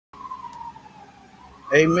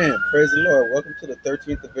Amen. Praise the Lord. Welcome to the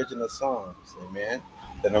 13th division of Psalms. Amen.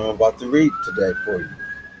 That I'm about to read today for you.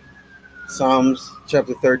 Psalms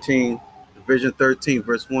chapter 13, division 13,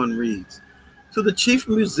 verse 1 reads, To the chief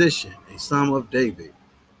musician, a psalm of David,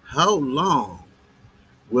 how long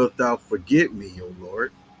wilt thou forget me, O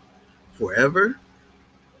Lord? Forever?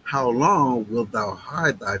 How long wilt thou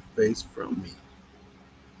hide thy face from me?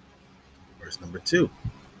 Verse number 2.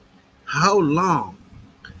 How long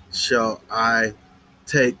shall I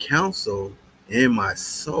take counsel in my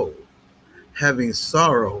soul, having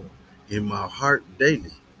sorrow in my heart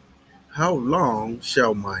daily? How long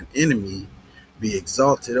shall mine enemy be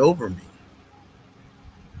exalted over me?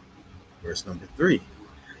 Verse number 3.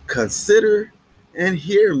 Consider and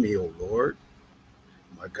hear me, O Lord,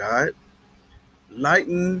 my God.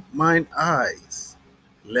 Lighten mine eyes,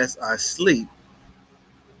 lest I sleep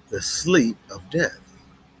the sleep of death.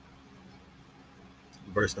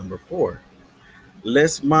 Verse number 4.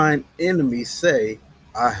 Lest mine enemy say,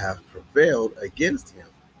 I have prevailed against him,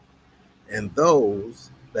 and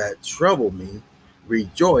those that trouble me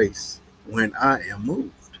rejoice when I am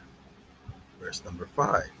moved. Verse number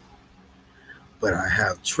 5. But I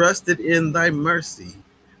have trusted in thy mercy.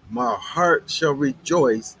 My heart shall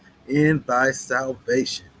rejoice in thy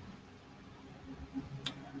salvation.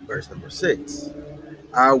 Verse number 6.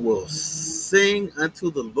 I will sing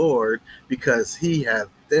unto the Lord because he hath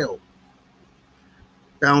dealt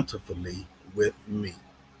bountifully with me.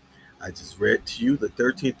 I just read to you the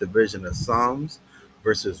 13th division of Psalms,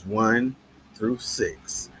 verses 1 through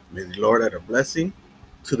 6. May the Lord add a blessing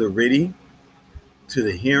to the reading, to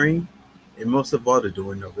the hearing, and most of all, the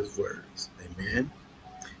doing of his words. Amen.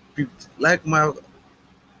 If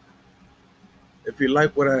you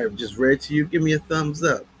like what I have just read to you, give me a thumbs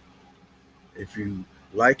up. If you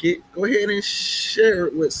like it, go ahead and share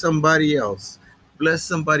it with somebody else. Bless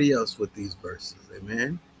somebody else with these verses.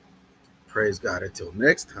 Amen. Praise God. Until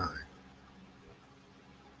next time.